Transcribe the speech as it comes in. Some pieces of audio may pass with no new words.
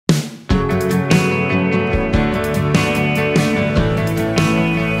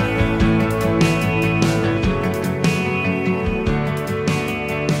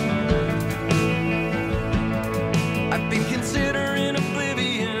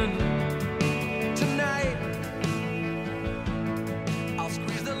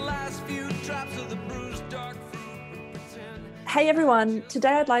Hey everyone,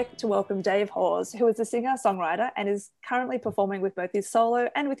 today I'd like to welcome Dave Hawes, who is a singer-songwriter and is currently performing with both his solo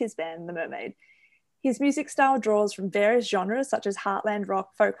and with his band, The Mermaid. His music style draws from various genres such as heartland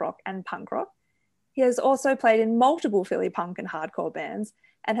rock, folk rock, and punk rock. He has also played in multiple Philly punk and hardcore bands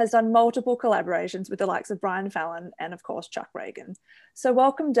and has done multiple collaborations with the likes of Brian Fallon and, of course, Chuck Reagan. So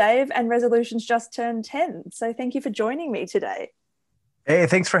welcome, Dave, and Resolutions just turned 10. So thank you for joining me today. Hey,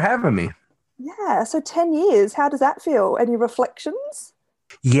 thanks for having me. Yeah, so 10 years, how does that feel? Any reflections?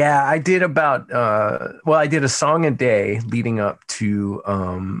 Yeah, I did I did a song a day leading up to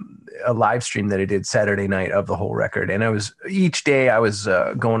a live stream that I did Saturday night of the whole record. And each day I was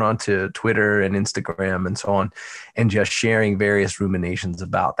going on to Twitter and Instagram and so on, and just sharing various ruminations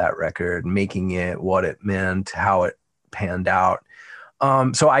about that record, making it, what it meant, how it panned out.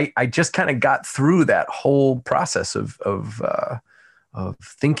 So I just kind of got through that whole process of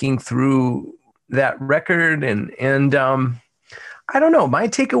thinking through that record and I don't know. My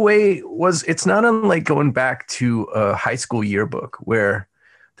takeaway was it's not unlike going back to a high school yearbook where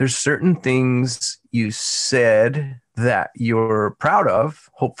there's certain things you said that you're proud of,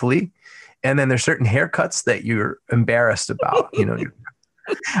 hopefully, and then there's certain haircuts that you're embarrassed about.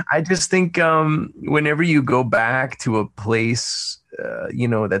 I just think whenever you go back to a place,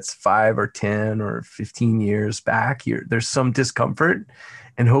 that's 5 or 10 or 15 years back, there's some discomfort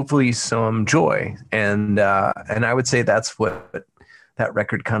and hopefully some joy. And I would say that's what that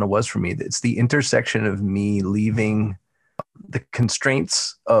record kind of was for me. It's the intersection of me leaving the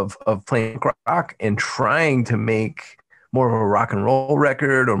constraints of playing rock and trying to make more of a rock and roll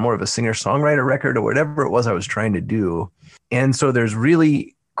record or more of a singer-songwriter record or whatever it was I was trying to do. And so there's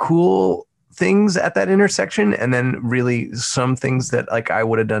really cool things at that intersection, and then really some things that like I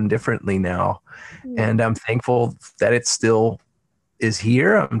would have done differently now. And I'm thankful that it still is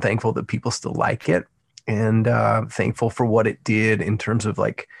here. I'm thankful that people still like it, and thankful for what it did in terms of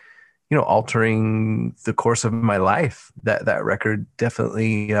altering the course of my life. That record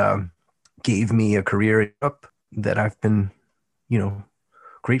definitely gave me a career up that I've been,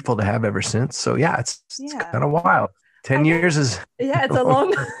 grateful to have ever since. So yeah, it's kind of wild. 10 years is... Yeah, it's a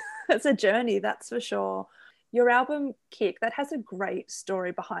long... it's a journey, that's for sure. Your album, Kick, that has a great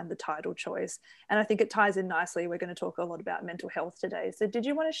story behind the title choice. And I think it ties in nicely. We're going to talk a lot about mental health today. So did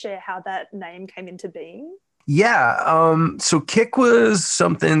you want to share how that name came into being? Yeah. So Kick was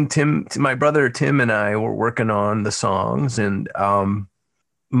something my brother Tim and I were working on the songs. And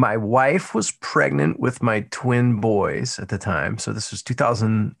my wife was pregnant with my twin boys at the time. So this was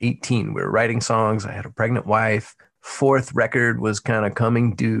 2018. We were writing songs. I had a pregnant wife. Fourth record was kind of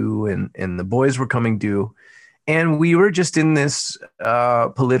coming due, and the boys were coming due. And we were just in this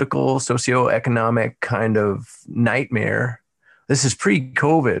political, socioeconomic kind of nightmare. This is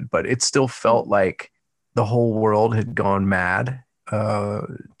pre-COVID, but it still felt like the whole world had gone mad.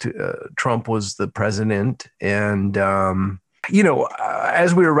 Trump was the president. And,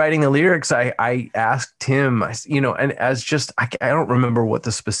 as we were writing the lyrics, I asked Tim, and I don't remember what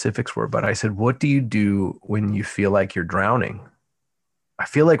the specifics were, but I said, what do you do when you feel like you're drowning? I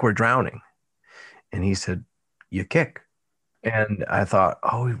feel like we're drowning. And he said, you kick. And I thought,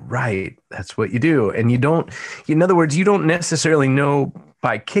 oh, right. That's what you do. And in other words, you don't necessarily know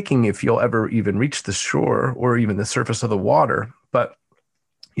by kicking if you'll ever even reach the shore or even the surface of the water, but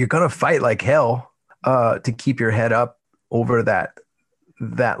you're going to fight like hell to keep your head up over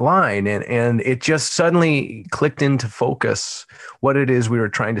that line. And it just suddenly clicked into focus what it is we were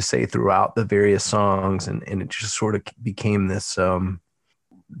trying to say throughout the various songs. And it just sort of became this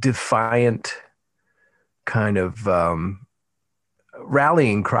defiant kind of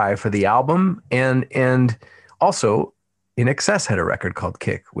rallying cry for the album. And also INXS had a record called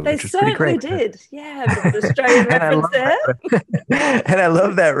Kick, which is pretty great. They certainly did. Yeah, a bit of Australian reference there. And I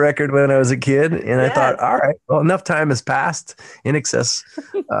loved that record when I was a kid. And I thought, all right, well, enough time has passed. INXS,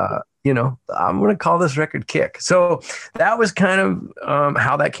 I'm going to call this record Kick. So that was kind of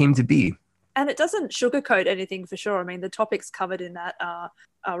how that came to be. And it doesn't sugarcoat anything for sure. I mean, the topics covered in that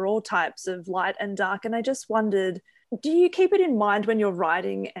are all types of light and dark. And I just wondered, do you keep it in mind when you're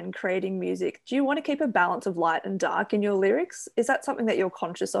writing and creating music? Do you want to keep a balance of light and dark in your lyrics? Is that something that you're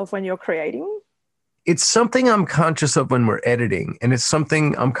conscious of when you're creating? It's something I'm conscious of when we're editing. And it's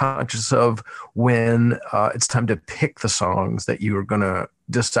something I'm conscious of when it's time to pick the songs that you are going to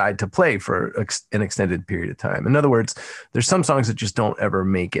decide to play for an extended period of time. In other words, there's some songs that just don't ever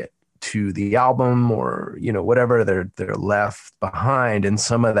make it to the album, or whatever, they're left behind, and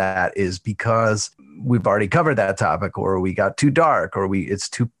some of that is because we've already covered that topic, or we got too dark, or it's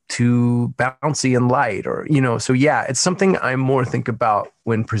too bouncy and light, or so yeah, it's something I more think about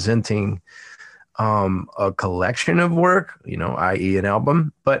when presenting a collection of work, i.e. an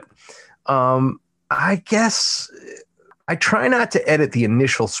album. But I guess I try not to edit the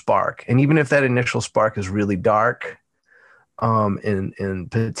initial spark. And even if that initial spark is really dark,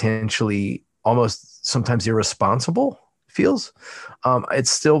 and potentially almost sometimes irresponsible feels,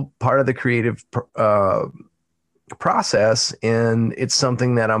 it's still part of the creative process. And it's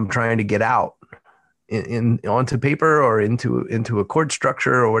something that I'm trying to get out in onto paper or into a chord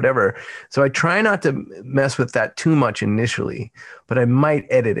structure or whatever. So I try not to mess with that too much initially, but I might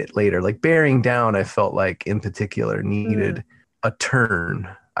edit it later. Like Bearing Down, I felt like in particular needed a turn.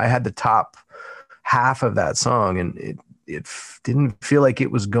 I had the top half of that song and it didn't feel like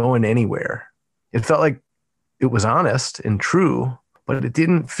it was going anywhere. It felt like it was honest and true, but it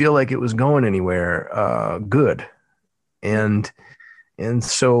didn't feel like it was going anywhere good. And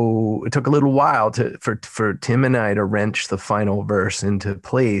so it took a little while for Tim and I to wrench the final verse into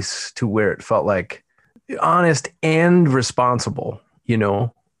place to where it felt like honest and responsible,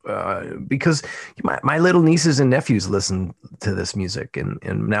 because my little nieces and nephews listen to this music,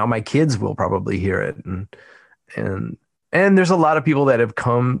 and now my kids will probably hear it. And there's a lot of people that have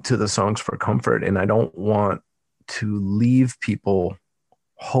come to the songs for comfort, and I don't want to leave people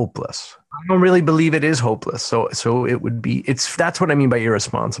hopeless. I don't really believe it is hopeless. So it would be, that's what I mean by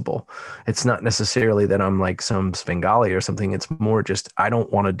irresponsible. It's not necessarily that I'm like some Svengali or something. It's more just, I don't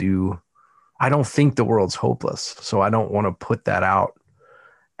think the world's hopeless. So I don't want to put that out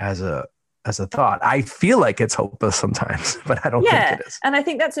as a thought. I feel like it's hopeless sometimes, but I don't think it is. And I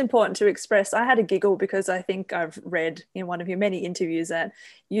think that's important to express. I had a giggle because I think I've read in one of your many interviews that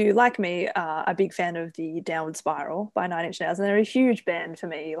you, like me, are a big fan of the Downward Spiral by Nine Inch Nails, and they're a huge band for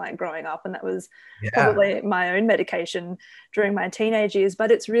me, like growing up, and that was probably my own medication during my teenage years. But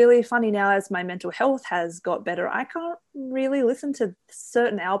it's really funny now, as my mental health has got better, I can't really listen to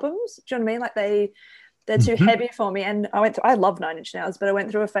certain albums. Do you know what I mean? Like they're too heavy for me. And I love Nine Inch Nails, but I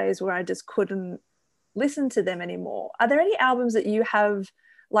went through a phase where I just couldn't listen to them anymore. Are there any albums that you have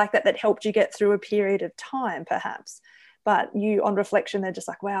like that helped you get through a period of time, perhaps, but you, on reflection, they're just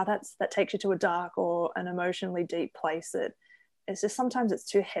like, wow, that takes you to a dark or an emotionally deep place that it's just, sometimes it's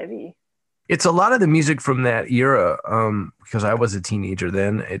too heavy? It's a lot of the music from that era, because I was a teenager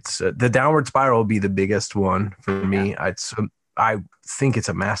then. It's the Downward Spiral will be the biggest one for me. I think it's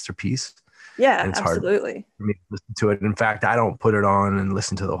a masterpiece. Yeah, and it's absolutely. hard for me to listen to it. In fact, I don't put it on and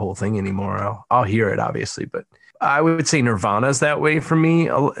listen to the whole thing anymore. I'll hear it, obviously, but I would say Nirvana's that way for me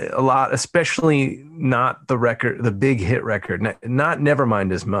a lot, especially not the record, the big hit record, not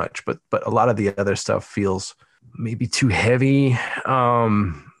Nevermind as much, but a lot of the other stuff feels maybe too heavy.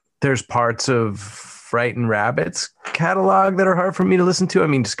 There's parts of Frightened Rabbit's catalog that are hard for me to listen to. I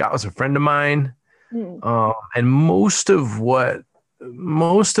mean, Scott was a friend of mine, and most of what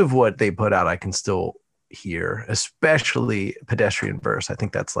they put out I can still hear, especially Pedestrian Verse. I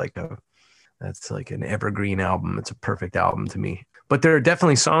think that's like an evergreen album. It's a perfect album to me. But there are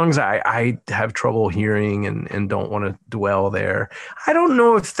definitely songs I have trouble hearing and don't want to dwell there. I don't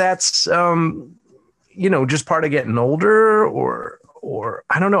know if that's just part of getting older or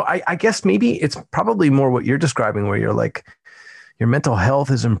I don't know. I guess maybe it's probably more what you're describing, where you're like, your mental health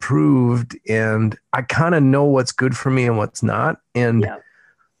has improved and I kind of know what's good for me and what's not. And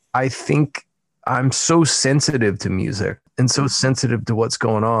I think I'm so sensitive to music and so sensitive to what's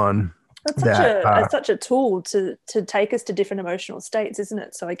going on. That's such a tool to take us to different emotional states, isn't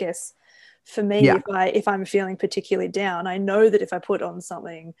it? So I guess for me, if I'm feeling particularly down, I know that if I put on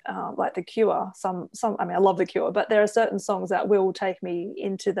something like The Cure, I mean, I love The Cure, but there are certain songs that will take me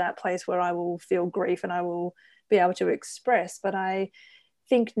into that place where I will feel grief and I will be able to express. But I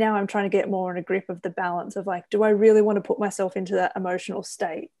think now I'm trying to get more in a grip of the balance of like, do I really want to put myself into that emotional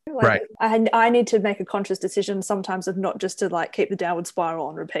state? Like, right. I need to make a conscious decision sometimes of not just to like keep the Downward Spiral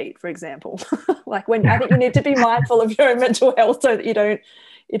on repeat, for example. Like when I think you need to be mindful of your own mental health so that you don't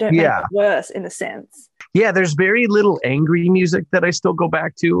make it worse, in a sense. Yeah, there's very little angry music that I still go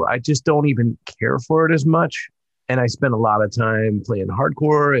back to. I just don't even care for it as much. And I spend a lot of time playing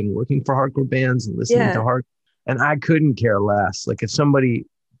hardcore and working for hardcore bands and listening to hardcore. And I couldn't care less. Like if somebody,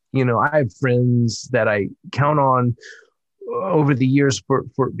 I have friends that I count on over the years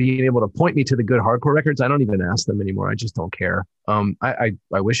for being able to point me to the good hardcore records. I don't even ask them anymore. I just don't care. I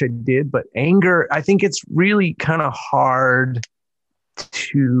wish I did, but anger, I think it's really kind of hard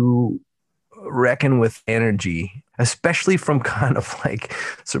to reckon with energy, especially from kind of like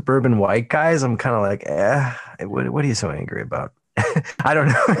suburban white guys. I'm kind of like, what are you so angry about? I don't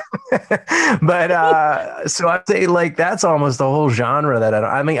know. But so I'd say like that's almost the whole genre that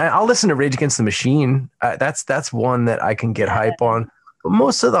I'll listen to Rage Against the Machine. That's one that I can get hype on.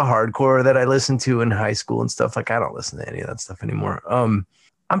 most of the hardcore that I listened to in high school and stuff, like I don't listen to any of that stuff anymore. I'm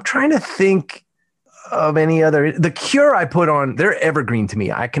trying to think of any other. The Cure I put on, they're evergreen to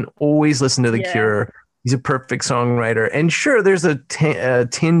me. I can always listen to The Cure. He's a perfect songwriter. And sure, there's a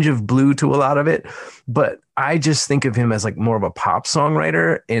tinge of blue to a lot of it, but I just think of him as like more of a pop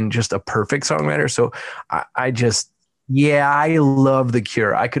songwriter and just a perfect songwriter. So I love The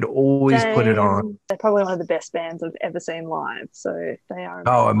Cure. I could always put it on. They're probably one of the best bands I've ever seen live. So they are amazing.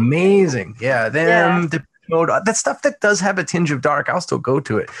 Oh, amazing. Yeah, them, that stuff that does have a tinge of dark, I'll still go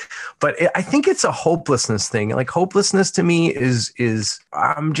to it. But I think it's a hopelessness thing. Like hopelessness to me is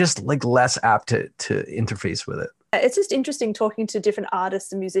I'm just like less apt to interface with it. It's just interesting talking to different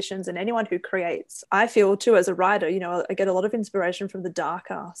artists and musicians and anyone who creates. I feel too, as a writer, I get a lot of inspiration from the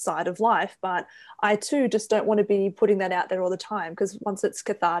darker side of life, but I too just don't want to be putting that out there all the time, because once it's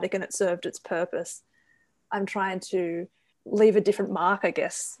cathartic and it's served its purpose, I'm trying to leave a different mark, I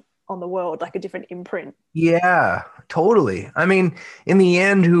guess, on the world, like a different imprint. Yeah, totally. I mean, in the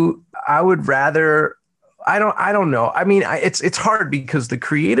end, I don't know. I mean, it's hard because the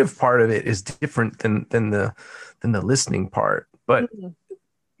creative part of it is different than the listening part. But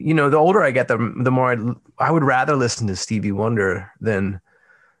the older I get, the more I would rather listen to Stevie Wonder than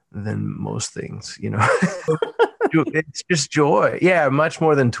most things. It's just joy. Yeah, much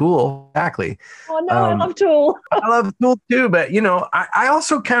more than Tool. Exactly. Oh no, I love Tool. I love Tool too, but I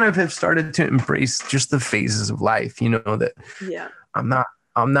also kind of have started to embrace just the phases of life. That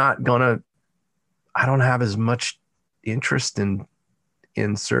I don't have as much interest in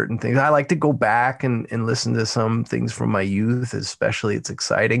certain things. I like to go back and listen to some things from my youth, especially. It's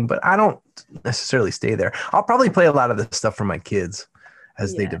exciting, but I don't necessarily stay there. I'll probably play a lot of this stuff for my kids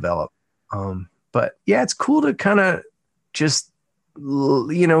as they develop. But yeah, it's cool to kind of just,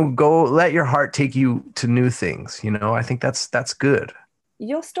 go let your heart take you to new things. I think that's good.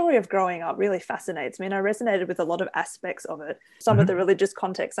 Your story of growing up really fascinates me, and I resonated with a lot of aspects of it. Some of the religious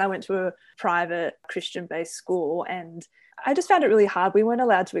context. I went to a private Christian-based school, and I just found it really hard. We weren't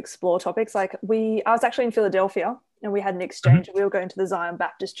allowed to explore topics. Like I was actually in Philadelphia, and we had an exchange. We were going to the Zion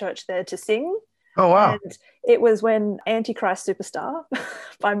Baptist Church there to sing. Oh, wow. And it was when Antichrist Superstar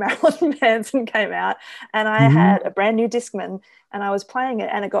by Marilyn Manson came out, and I had a brand new Discman, and I was playing it,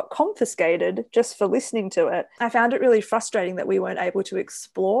 and it got confiscated just for listening to it. I found it really frustrating that we weren't able to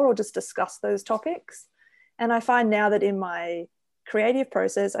explore or just discuss those topics. And I find now that in my creative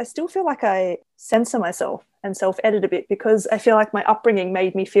process, I still feel like I censor myself and self-edit a bit, because I feel like my upbringing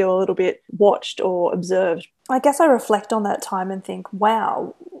made me feel a little bit watched or observed. I guess I reflect on that time and think,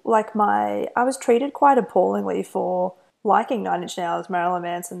 wow, I was treated quite appallingly for liking Nine Inch Nails, Marilyn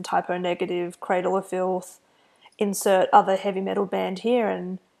Manson, Typo Negative, Cradle of Filth, insert other heavy metal band here,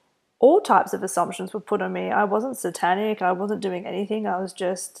 and all types of assumptions were put on me. I wasn't satanic, I wasn't doing anything, I was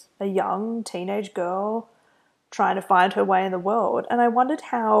just a young teenage girl trying to find her way in the world. And I wondered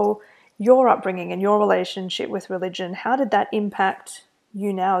how your upbringing and your relationship with religion, how did that impact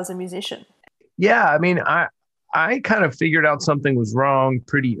you now as a musician? Yeah, I mean, I kind of figured out something was wrong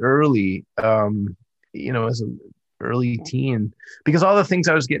pretty early, as an early teen, because all the things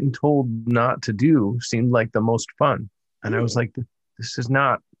I was getting told not to do seemed like the most fun. And I was like, this is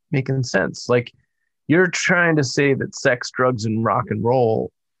not making sense. Like, you're trying to say that sex, drugs, and rock and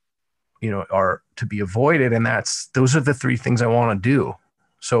roll, are to be avoided. And those are the three things I want to do.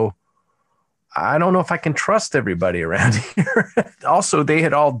 So I don't know if I can trust everybody around here. Also, they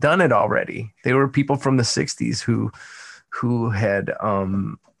had all done it already. They were people from the 60s who had,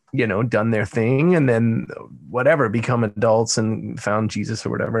 done their thing, and then become adults and found Jesus or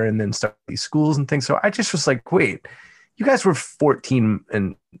whatever, and then start these schools and things. So I just was like, wait, you guys were 14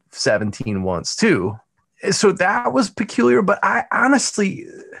 and 17 once too. So that was peculiar. But I honestly,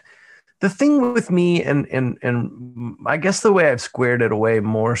 the thing with me, and I guess the way I've squared it away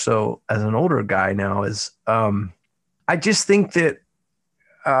more so as an older guy now is, I just think that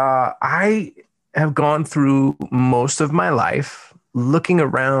I have gone through most of my life looking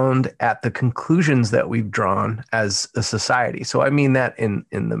around at the conclusions that we've drawn as a society. So I mean that in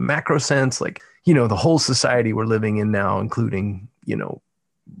the macro sense, like, the whole society we're living in now, including,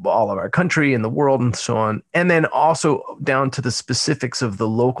 all of our country and the world and so on. And then also down to the specifics of the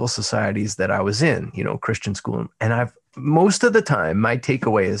local societies that I was in, Christian school. And most of the time, my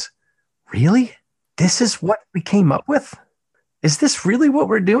takeaway is, really? This is what we came up with? Is this really what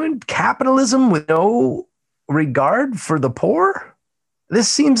we're doing? Capitalism with no regard for the poor? This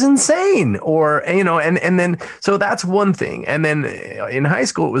seems insane. Or, and then, so that's one thing. And then in high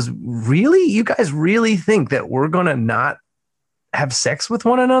school, it was, really? You guys really think that we're going to not have sex with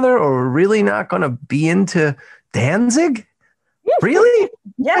one another, or we're really not going to be into Danzig? Really?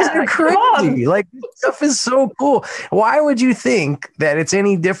 You guys Yeah, are come on. crazy. Like, this stuff is so cool. Why would you think that it's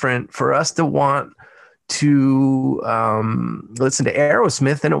any different for us to want to listen to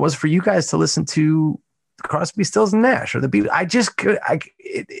Aerosmith than it was for you guys to listen to Crosby, Stills, and Nash or the Beatles? I just could,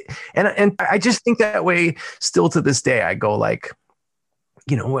 and I just think that way still to this day. I go like,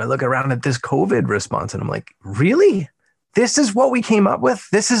 I look around at this COVID response and I'm like, really? This is what we came up with?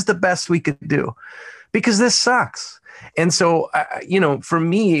 This is the best we could do because this sucks. And so, for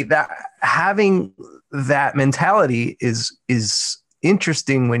me, that having that mentality is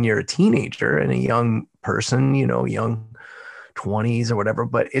interesting when you're a teenager and a young person, young 20s or whatever,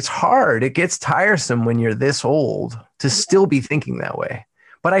 but it's hard. It gets tiresome when you're this old to still be thinking that way.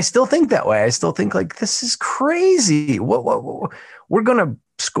 But I still think that way. I still think like, this is crazy. What we're going to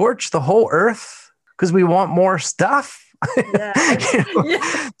scorch the whole earth because we want more stuff. Yeah.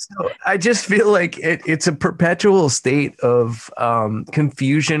 So I just feel like it's a perpetual state of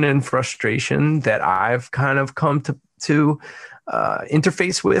confusion and frustration that I've kind of come to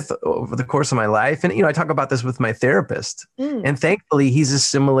interface with over the course of my life. And, I talk about this with my therapist and thankfully he's a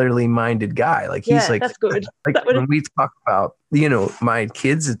similarly minded guy. Like he's like, that's good. Like when we talk about, my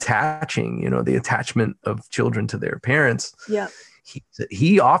kids attaching, the attachment of children to their parents. Yeah.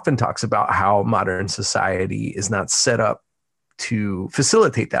 He often talks about how modern society is not set up to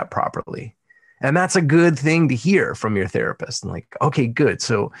facilitate that properly. And that's a good thing to hear from your therapist. And like, okay, good.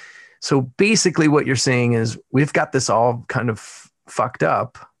 So basically what you're saying is we've got this all kind of fucked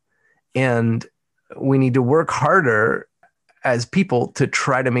up and we need to work harder as people to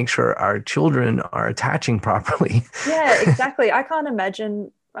try to make sure our children are attaching properly. Yeah, exactly. I can't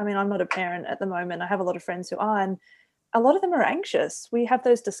imagine. I mean, I'm not a parent at the moment. I have a lot of friends who are, and a lot of them are anxious. We have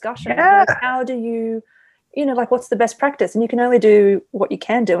those discussions. Yeah. Like, how do you, like what's the best practice? And you can only do what you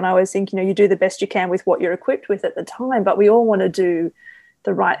can do. And I always think, you do the best you can with what you're equipped with at the time, but we all want to do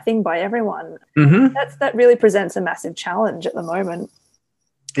the right thing by everyone. Mm-hmm. That really presents a massive challenge at the moment.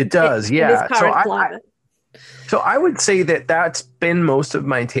 It does. In Yeah. this current climate. So I would say that that's been most of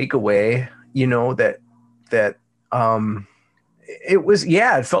my takeaway, that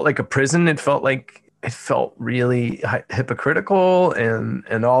it felt like a prison. It felt really hypocritical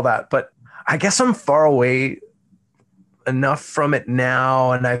and all that. But I guess I'm far away enough from it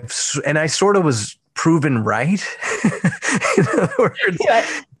now. And I sort of was proven right. In other words,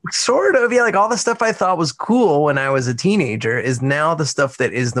 sort of, like all the stuff I thought was cool when I was a teenager is now the stuff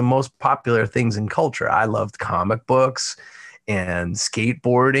that is the most popular things in culture. I loved comic books and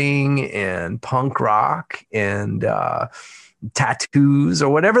skateboarding and punk rock and tattoos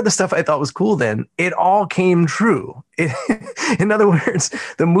or whatever the stuff I thought was cool then. It all came true. In other words,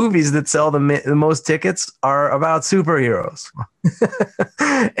 the movies that sell the most tickets are about superheroes.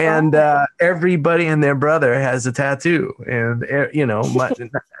 And everybody and their brother has a tattoo and,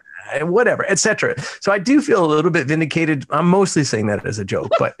 whatever, etc. So I do feel a little bit vindicated. I'm mostly saying that as a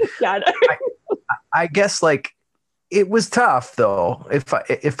joke, but yeah, I know. I guess like it was tough though.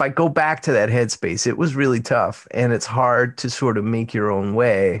 If I go back to that headspace, it was really tough and it's hard to sort of make your own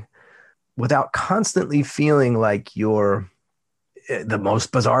way without constantly feeling like you're the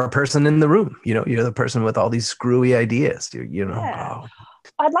most bizarre person in the room. You're the person with all these screwy ideas. Yeah.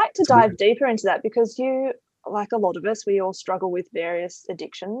 I'd like to dive deeper into that because you, like a lot of us, we all struggle with various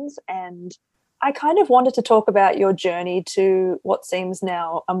addictions. And I kind of wanted to talk about your journey to what seems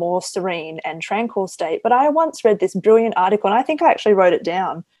now a more serene and tranquil state. But I once read this brilliant article, and I think I actually wrote it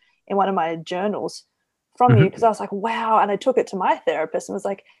down in one of my journals from you because I was like, wow. And I took it to my therapist and was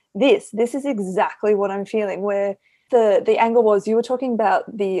like, this is exactly what I'm feeling, where the angle was you were talking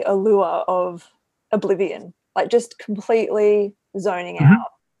about the allure of oblivion, like just completely zoning out,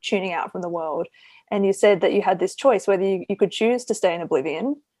 tuning out from the world. And you said that you had this choice, whether you could choose to stay in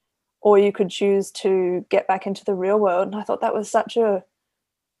oblivion or you could choose to get back into the real world. And I thought that was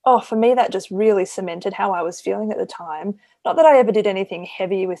for me, that just really cemented how I was feeling at the time. Not that I ever did anything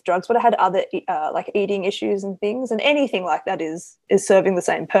heavy with drugs, but I had other like eating issues and things, and anything like that is serving the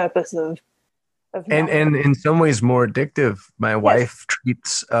same purpose of and in some ways more addictive. My wife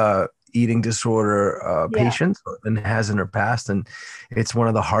treats eating disorder patients and has in her past, and it's one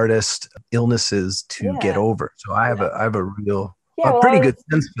of the hardest illnesses to get over. So I have a real pretty good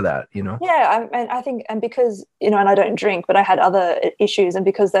sense for that, Yeah, and I think, and because, and I don't drink, but I had other issues, and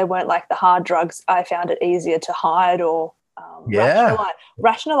because they weren't like the hard drugs, I found it easier to hide or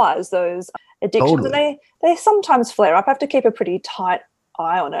rationalize those addictions. Totally. And they sometimes flare up. I have to keep a pretty tight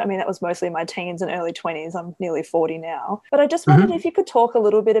eye on it. I mean, that was mostly my teens and early 20s. I'm nearly 40 now. But I just wondered if you could talk a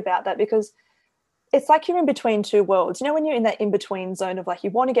little bit about that, because it's like you're in between two worlds. When you're in that in-between zone of like you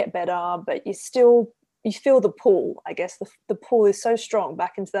want to get better, but you still you feel the pull, I guess. The pull is so strong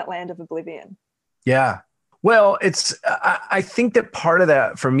back into that land of oblivion. Yeah. Well, I think that part of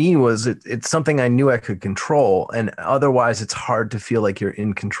that for me was it's something I knew I could control. And otherwise, it's hard to feel like you're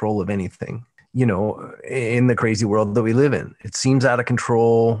in control of anything, in the crazy world that we live in. It seems out of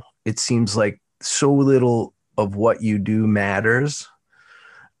control. It seems like so little of what you do matters.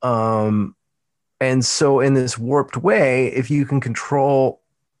 And so in this warped way, if you can control,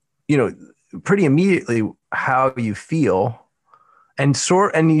 pretty immediately how you feel, and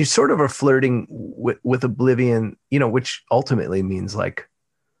you sort of are flirting with oblivion, which ultimately means like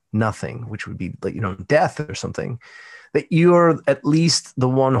nothing, which would be like, death or something, that you're at least the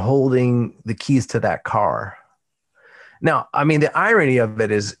one holding the keys to that car. Now, I mean, the irony of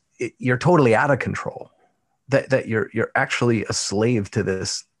it is you're totally out of control, that you're actually a slave to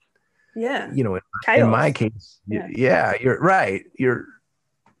this. Yeah. In my case, yeah, you're right.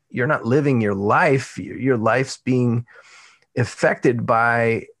 You're not living your life. Your life's being affected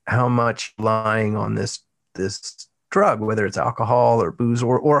by how much lying on this drug, whether it's alcohol or booze,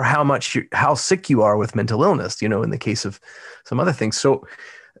 or how sick you are with mental illness, in the case of some other things. So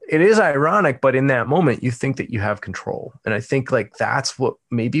it is ironic, but in that moment you think that you have control. And I think like that's what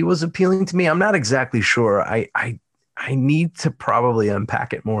maybe was appealing to me. I'm not exactly sure. I need to probably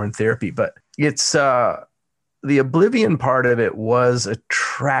unpack it more in therapy, but it's the oblivion part of it was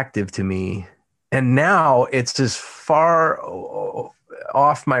attractive to me. And now it's as far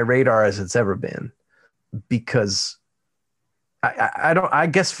off my radar as it's ever been, because I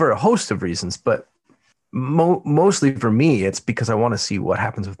guess for a host of reasons, but mostly for me, it's because I want to see what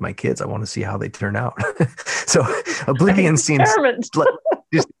happens with my kids. I want to see how they turn out. So oblivion seems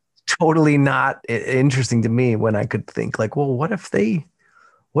just totally not interesting to me, when I could think like, well, what if they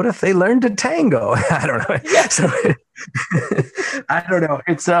learn to tango? I don't know. Yeah. So I don't know.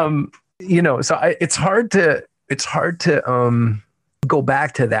 It's it's hard to go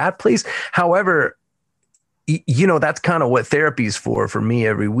back to that place. However, that's kind of what therapy's for me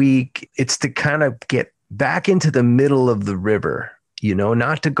every week. It's to kind of get back into the middle of the river,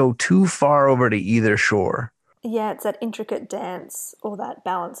 not to go too far over to either shore. Yeah, it's that intricate dance, or that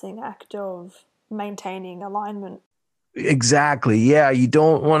balancing act of maintaining alignment. Exactly. Yeah. You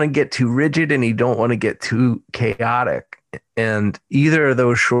don't want to get too rigid and you don't want to get too chaotic. And either of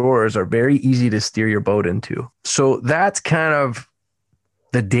those shores are very easy to steer your boat into. So that's kind of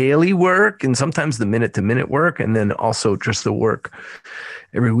the daily work, and sometimes the minute to minute work. And then also just the work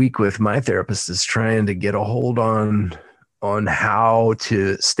every week with my therapist is trying to get a hold on how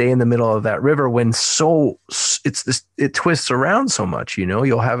to stay in the middle of that river when it twists around so much.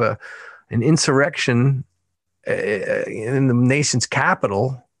 You'll have an insurrection in the nation's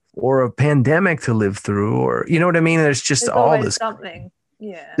capital, or a pandemic to live through, or you know what I mean? There's all this something.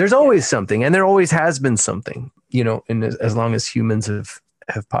 Yeah. There's always something, and there always has been something, as long as humans have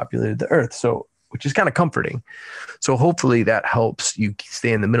populated the earth. So, which is kind of comforting. So hopefully that helps you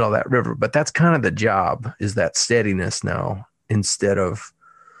stay in the middle of that river. But that's kind of the job, is that steadiness now, instead of,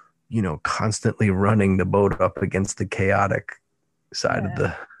 constantly running the boat up against the chaotic side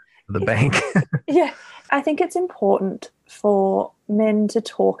of the bank. Yeah. I think it's important for men to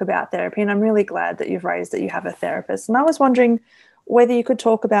talk about therapy. And I'm really glad that you've raised that you have a therapist. And I was wondering whether you could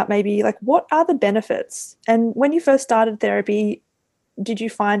talk about maybe like, what are the benefits? And when you first started therapy, did you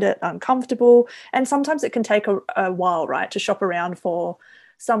find it uncomfortable? And sometimes it can take a while, right, to shop around for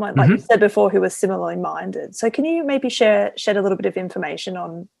someone, like you said before, who was similarly minded. So can you maybe shed a little bit of information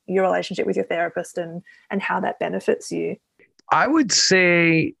on your relationship with your therapist and how that benefits you? I would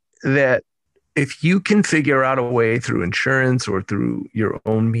say that if you can figure out a way through insurance or through your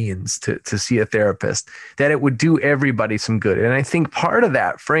own means to see a therapist, that it would do everybody some good. And I think part of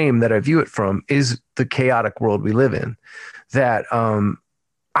that frame that I view it from is the chaotic world we live in, that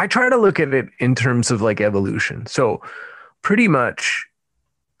I try to look at it in terms of like evolution. So pretty much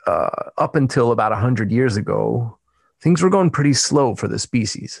up until about 100 years ago, things were going pretty slow for the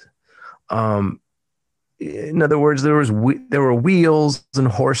species. In other words, there were wheels and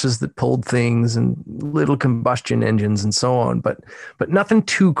horses that pulled things and little combustion engines and so on, but nothing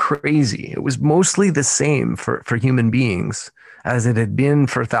too crazy. It was mostly the same for human beings as it had been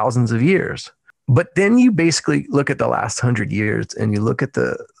for thousands of years. But then you basically look at the last 100 years and you look at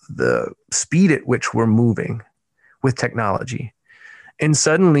the speed at which we're moving with technology. And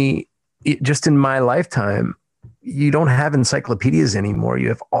suddenly, just in my lifetime, you don't have encyclopedias anymore. You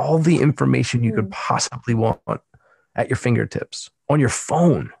have all the information you could possibly want at your fingertips on your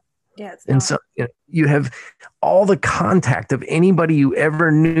phone. Yeah, and so you have all the contact of anybody you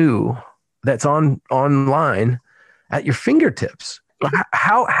ever knew that's online at your fingertips.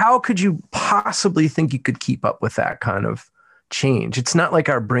 how could you possibly think you could keep up with that kind of change? It's not like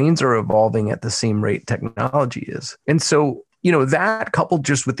our brains are evolving at the same rate technology is. And so, that coupled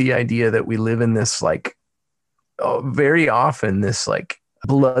just with the idea that we live in this like very often this like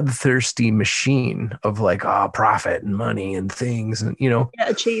bloodthirsty machine of like profit and money and things and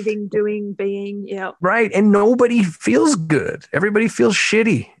achieving, doing, being, yeah, right. And nobody feels good. Everybody feels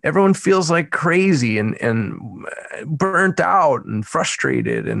shitty. Everyone feels like crazy and burnt out and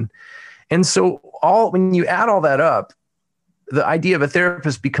frustrated and so when you add all that up, the idea of a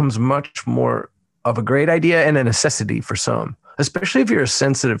therapist becomes much more of a great idea and a necessity for some, especially if you're a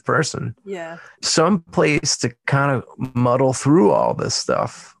sensitive person. Yeah. Some place to kind of muddle through all this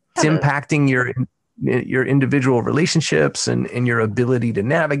stuff. It's impacting your individual relationships and your ability to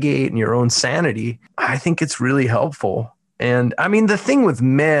navigate and your own sanity. I think it's really helpful. And I mean, the thing with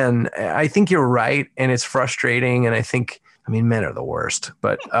men, I think you're right. And it's frustrating. And men are the worst,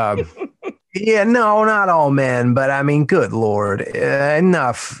 but yeah, no, not all men, but I mean, good Lord,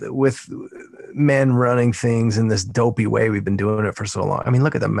 enough with men running things in this dopey way. We've been doing it for so long. I mean,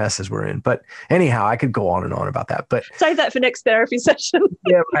 look at the messes we're in. But anyhow, I could go on and on about that. But save that for next therapy session.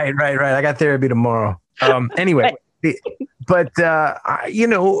 Yeah, right. I got therapy tomorrow. Anyway, but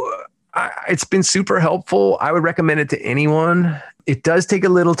it's been super helpful. I would recommend it to anyone. It does take a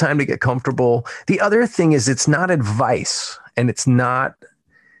little time to get comfortable. The other thing is it's not advice and it's not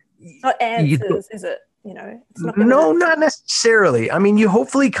answers, is it? It's not not necessarily. I mean, you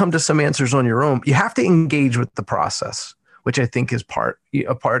hopefully come to some answers on your own. You have to engage with the process, which I think is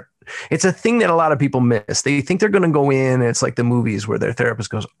a part. It's a thing that a lot of people miss. They think they're going to go in and it's like the movies where their therapist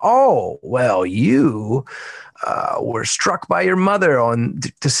goes, "Oh, well, you were struck by your mother on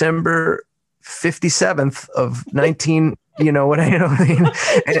December 57th of 19." You know what I mean?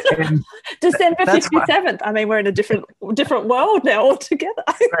 And December 57th. I mean, we're in a different world now altogether.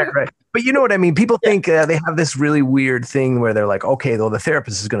 Right. But you know what I mean? People think they have this really weird thing where they're like, okay, well, the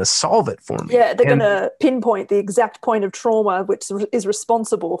therapist is going to solve it for me. Yeah, they're going to pinpoint the exact point of trauma which is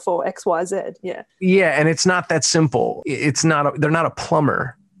responsible for X, Y, Z. Yeah. Yeah, and it's not that simple. They're not a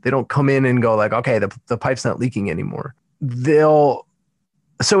plumber. They don't come in and go like, okay, the pipe's not leaking anymore. So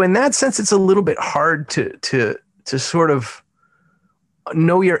in that sense, it's a little bit hard to sort of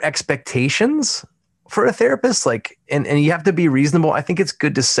know your expectations for a therapist, like, and you have to be reasonable. I think it's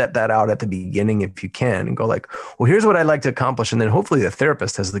good to set that out at the beginning if you can and go like, well, here's what I'd like to accomplish. And then hopefully the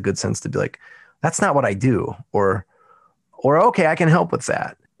therapist has the good sense to be like, that's not what I do, or okay, I can help with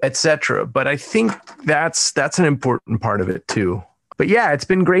that, etc. But I think that's an important part of it too. But yeah, it's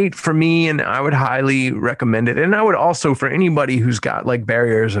been great for me and I would highly recommend it. And I would also, for anybody who's got like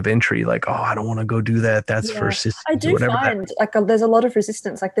barriers of entry, like, oh, I don't want to go do that. That's for systems. I do find like there's a lot of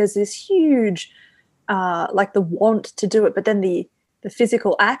resistance. Like there's this huge, like the want to do it, but then the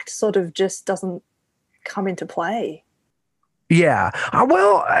physical act sort of just doesn't come into play. Yeah.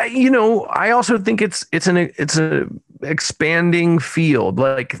 Well, I also think it's an expanding field.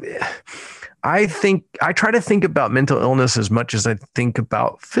 Like, I try to think about mental illness as much as I think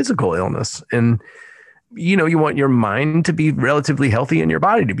about physical illness. And, you want your mind to be relatively healthy and your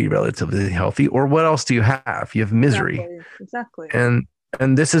body to be relatively healthy, or what else do you have? You have misery. Exactly. And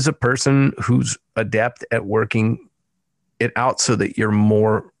this is a person who's adept at working it out so that you're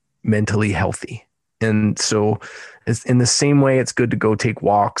more mentally healthy. And so it's in the same way, it's good to go take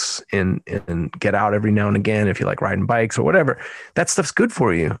walks and get out every now and again. If you like riding bikes or whatever, that stuff's good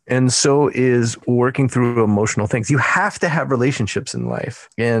for you. And so is working through emotional things. You have to have relationships in life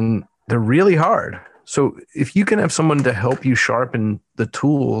and they're really hard. So if you can have someone to help you sharpen the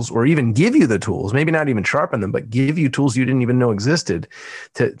tools, or even give you the tools, maybe not even sharpen them, but give you tools you didn't even know existed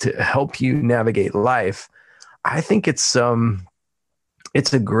to help you navigate life, I think it's a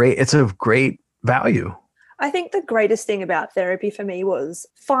great value. I think the greatest thing about therapy for me was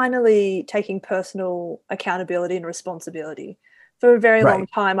finally taking personal accountability and responsibility. For a very long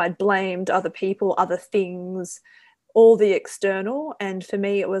time, I'd blamed other people, other things, all the external. And for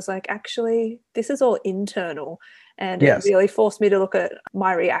me, it was like, actually, this is all internal. And it really forced me to look at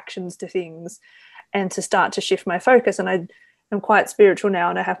my reactions to things and to start to shift my focus. And I'm quite spiritual now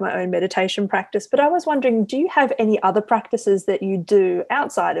and I have my own meditation practice. But I was wondering, do you have any other practices that you do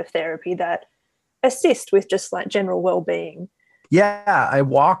outside of therapy that assist with just like general well-being? Yeah, I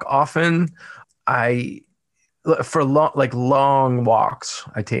walk often. For long walks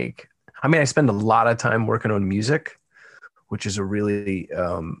I take. I mean, I spend a lot of time working on music, which is a really,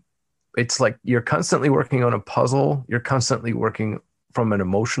 it's like you're constantly working on a puzzle. You're constantly working from an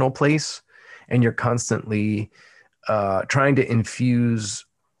emotional place, and you're constantly trying to infuse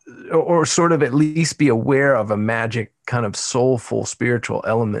or sort of at least be aware of a magic kind of soulful spiritual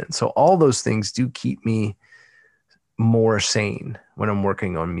element. So all those things do keep me more sane when I'm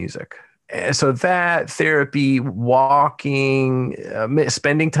working on music. So that, therapy, walking,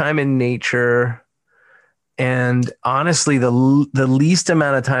 spending time in nature, and honestly, the least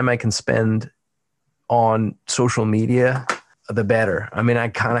amount of time I can spend on social media, the better. I mean, I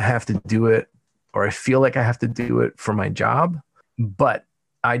kind of have to do it, or I feel like I have to do it for my job, but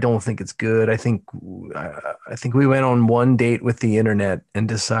I don't think it's good. I think we went on one date with the internet and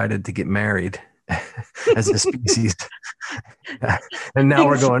decided to get married as a species. And now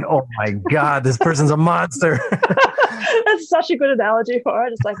we're going, oh my God, this person's a monster. That's such a good analogy for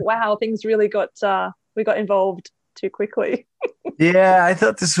it. It's like, wow, things really we got involved too quickly. Yeah, I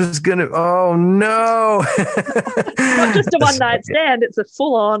thought this was gonna, oh no. Not just a one night stand, it's a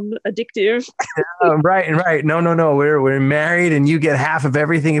full on addictive. Right. No. We're married and you get half of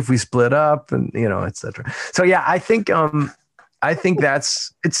everything if we split up, and etc. So yeah, I think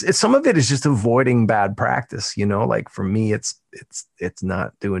that's it's some of it is just avoiding bad practice, like for me it's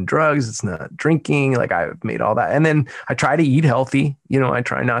not doing drugs, it's not drinking, like I've made all that. And then I try to eat healthy, I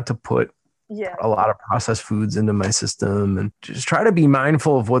try not to put a lot of processed foods into my system, and just try to be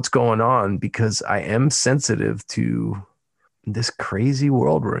mindful of what's going on, because I am sensitive to this crazy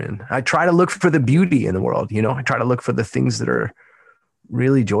world we're in. I try to look for the beauty in the world, I try to look for the things that are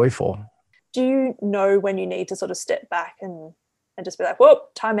really joyful. Do you know when you need to sort of step back and just be like, whoa,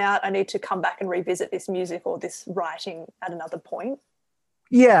 time out, I need to come back and revisit this music or this writing at another point?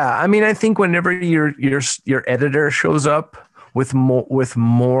 Yeah, I mean, I think whenever your editor shows up with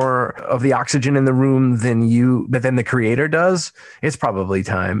more of the oxygen in the room than the creator does, it's probably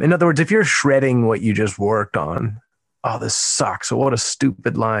time. In other words, if you're shredding what you just worked on, oh, this sucks. So what a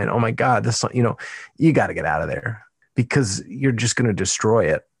stupid line. Oh my God, this, you got to get out of there, because you're just going to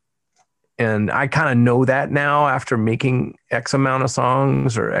destroy it. And I kind of know that now after making X amount of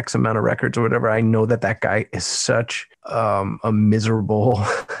songs or X amount of records or whatever. I know that guy is such a miserable,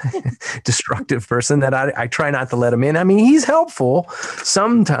 destructive person that I try not to let him in. I mean, he's helpful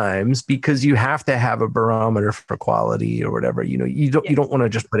sometimes because you have to have a barometer for quality or whatever. You don't want to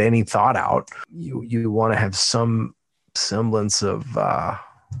just put any thought out. You want to have some semblance of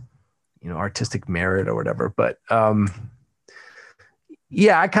artistic merit or whatever. But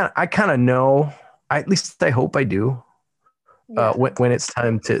yeah, I kind of know. At least I hope I do. When it's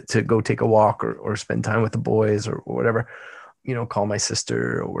time to go take a walk or spend time with the boys or whatever, call my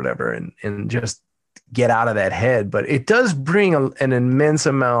sister or whatever, and just get out of that head. But it does bring an immense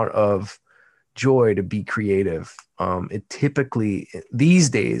amount of joy to be creative. It typically these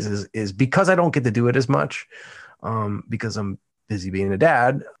days is because I don't get to do it as much, because I'm busy being a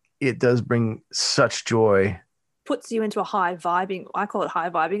dad. It does bring such joy. Puts you into a high vibing, I call it high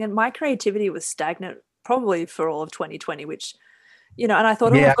vibing, and my creativity was stagnant probably for all of 2020, which, and I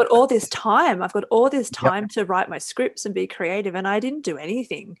thought, I've got all this time. I've got all this time to write my scripts and be creative, and I didn't do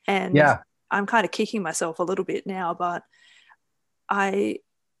anything. And I'm kind of kicking myself a little bit now, but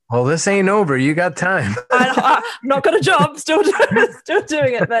well, this ain't over. You got time. I've not got a job, still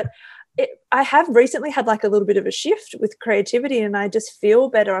doing it, but I have recently had like a little bit of a shift with creativity, and I just feel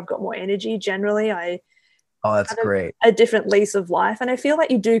better. I've got more energy generally. Oh, that's great. A different lease of life. And I feel like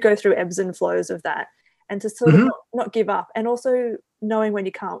you do go through ebbs and flows of that, and to sort of not give up, and also knowing when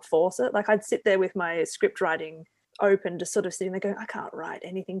you can't force it. Like I'd sit there with my script writing open, just sort of sitting there going, I can't write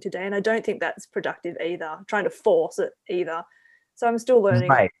anything today. And I don't think that's productive either, trying to force it either. So I'm still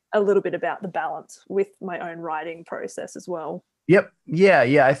learning a little bit about the balance with my own writing process as well. Yep.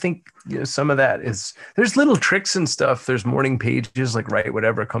 Yeah. I think some of that is, there's little tricks and stuff. There's morning pages, like write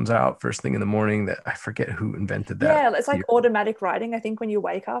whatever comes out first thing in the morning, that I forget who invented that. Yeah, it's like automatic writing. I think when you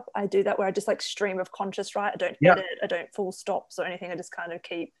wake up, I do that where I just like stream of conscious write. I don't edit, I don't full stops or anything. I just kind of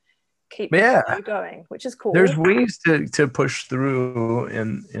keep going, which is cool. There's ways to push through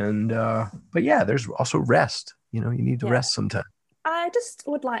and but yeah, there's also rest. You need to rest sometimes. I just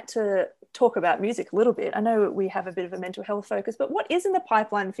would like to talk about music a little bit. I know we have a bit of a mental health focus, but what is in the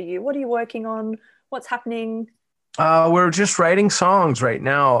pipeline for you? What are you working on? What's happening? We're just writing songs right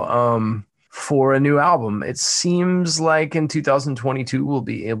now for a new album. It seems like in 2022 we'll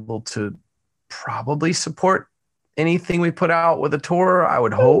be able to probably support anything we put out with a tour, I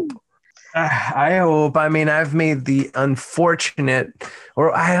would hope. I hope. I mean, I've made the unfortunate,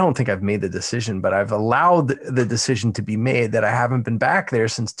 or I don't think I've made the decision, but I've allowed the decision to be made that I haven't been back there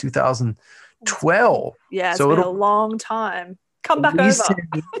since 2012. Yeah, it's been a long time. Come back over.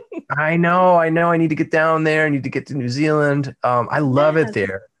 I know. I need to get down there. I need to get to New Zealand. I love it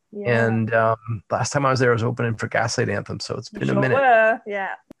there. Yeah. And last time I was there, I was opening for Gaslight Anthem. So it's been a minute.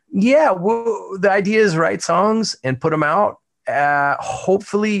 Yeah. Yeah, well, the idea is write songs and put them out.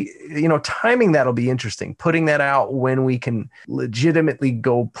 Hopefully, timing that'll be interesting. Putting that out when we can legitimately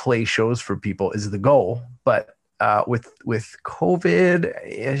go play shows for people is the goal. But with COVID,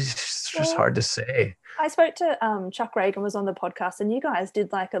 it's just hard to say. I spoke to Chuck Reagan was on the podcast, and you guys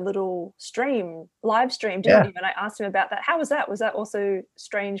did like a little live stream, didn't you? And I asked him about that. How was that? Was that also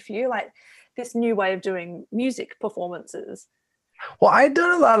strange for you, like this new way of doing music performances? Well, I'd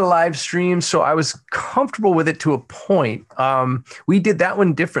done a lot of live streams, so I was comfortable with it to a point. We did that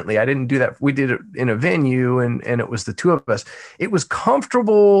one differently. I didn't do that. We did it in a venue, and it was the two of us. It was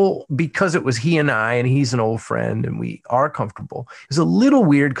comfortable because it was he and I, and he's an old friend, and we are comfortable. It was a little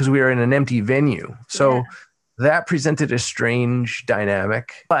weird because we were in an empty venue. So that presented a strange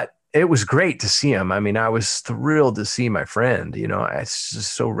dynamic, but it was great to see him. I mean, I was thrilled to see my friend. It's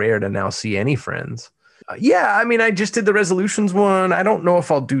just so rare to now see any friends. Yeah, I mean, I just did the resolutions one. I don't know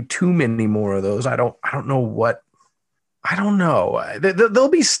if I'll do too many more of those. I don't know. There'll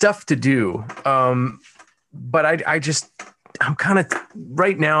be stuff to do. But I'm kind of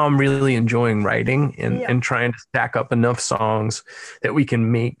right now, I'm really enjoying writing and trying to stack up enough songs that we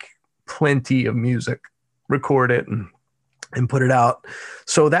can make plenty of music, record it and put it out.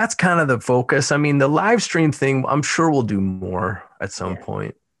 So that's kind of the focus. I mean, the live stream thing, I'm sure we'll do more at some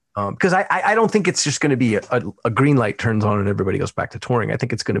point. Because I don't think it's just going to be a green light turns on and everybody goes back to touring. I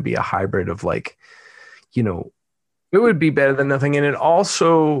think it's going to be a hybrid of it would be better than nothing. And it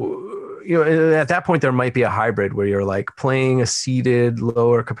also, at that point, there might be a hybrid where you're like playing a seated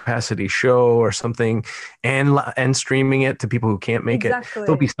lower capacity show or something and streaming it to people who can't make it.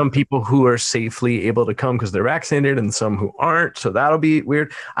 There'll be some people who are safely able to come because they're vaccinated and some who aren't. So that'll be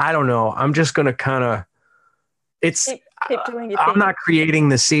weird. I don't know. I'm just going to kind of, keep doing your thing. I'm not creating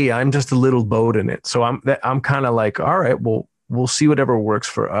the sea. I'm just a little boat in it. So I'm kind of like, all right, well, we'll see whatever works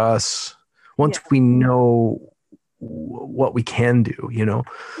for us once we know what we can do,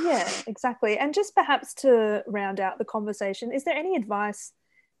 Yeah, exactly. And just perhaps to round out the conversation, is there any advice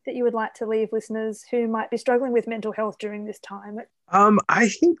that you would like to leave listeners who might be struggling with mental health during this time? I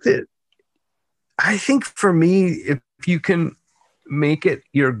think for me, if you can make it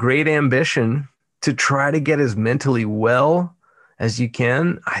your great ambition to try to get as mentally well as you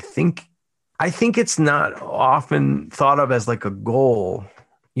can, I think it's not often thought of as like a goal,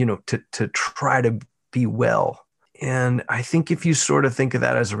 to try to be well. And I think if you sort of think of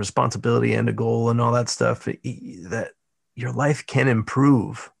that as a responsibility and a goal and all that stuff, that your life can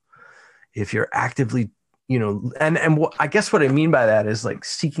improve if you're actively, I guess what I mean by that is like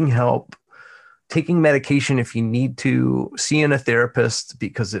seeking help, taking medication if you need to, seeing a therapist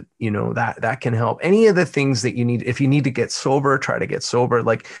because it, that can help. Any of the things that you need, if you need to get sober, try to get sober,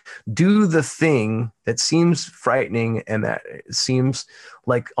 like do the thing that seems frightening and that seems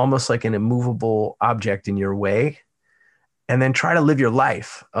like almost like an immovable object in your way. And then try to live your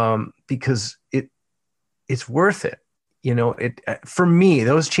life because it's worth it. For me,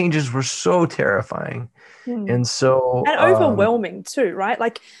 those changes were so terrifying. And so and overwhelming too, right?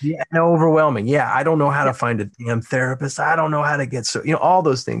 And overwhelming. Yeah. I don't know how to find a damn therapist. I don't know how to get all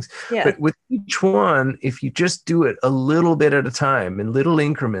those things. Yeah. But with each one, if you just do it a little bit at a time in little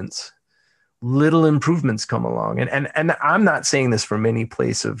increments, little improvements come along. And I'm not saying this from any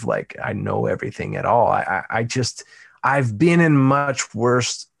place of like, I know everything at all. I've been in much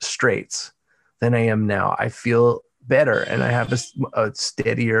worse straits than I am now. I feel better and I have a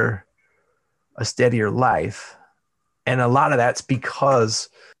steadier life. And a lot of that's because,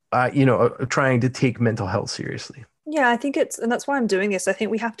 trying to take mental health seriously. Yeah, I think and that's why I'm doing this. I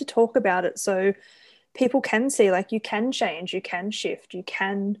think we have to talk about it so people can see like you can change, you can shift, you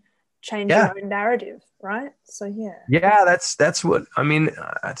can change your own narrative, right? So that's what I mean.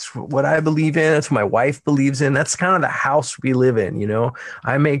 That's what I believe in. That's what my wife believes in. That's kind of the house we live in.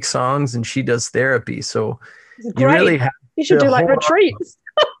 I make songs and she does therapy, so you should do like retreats.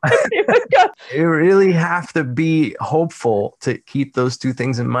 You really have to be hopeful to keep those two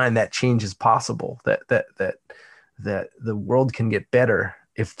things in mind, that change is possible, that the world can get better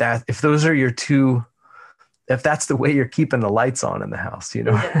if those are your two, if that's the way you're keeping the lights on in the house,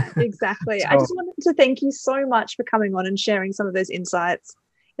 Yeah, exactly. So, I just wanted to thank you so much for coming on and sharing some of those insights.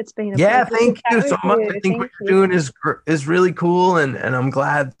 It's been thank you so much. I think what you're doing is really cool, and I'm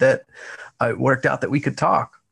glad that it worked out that we could talk.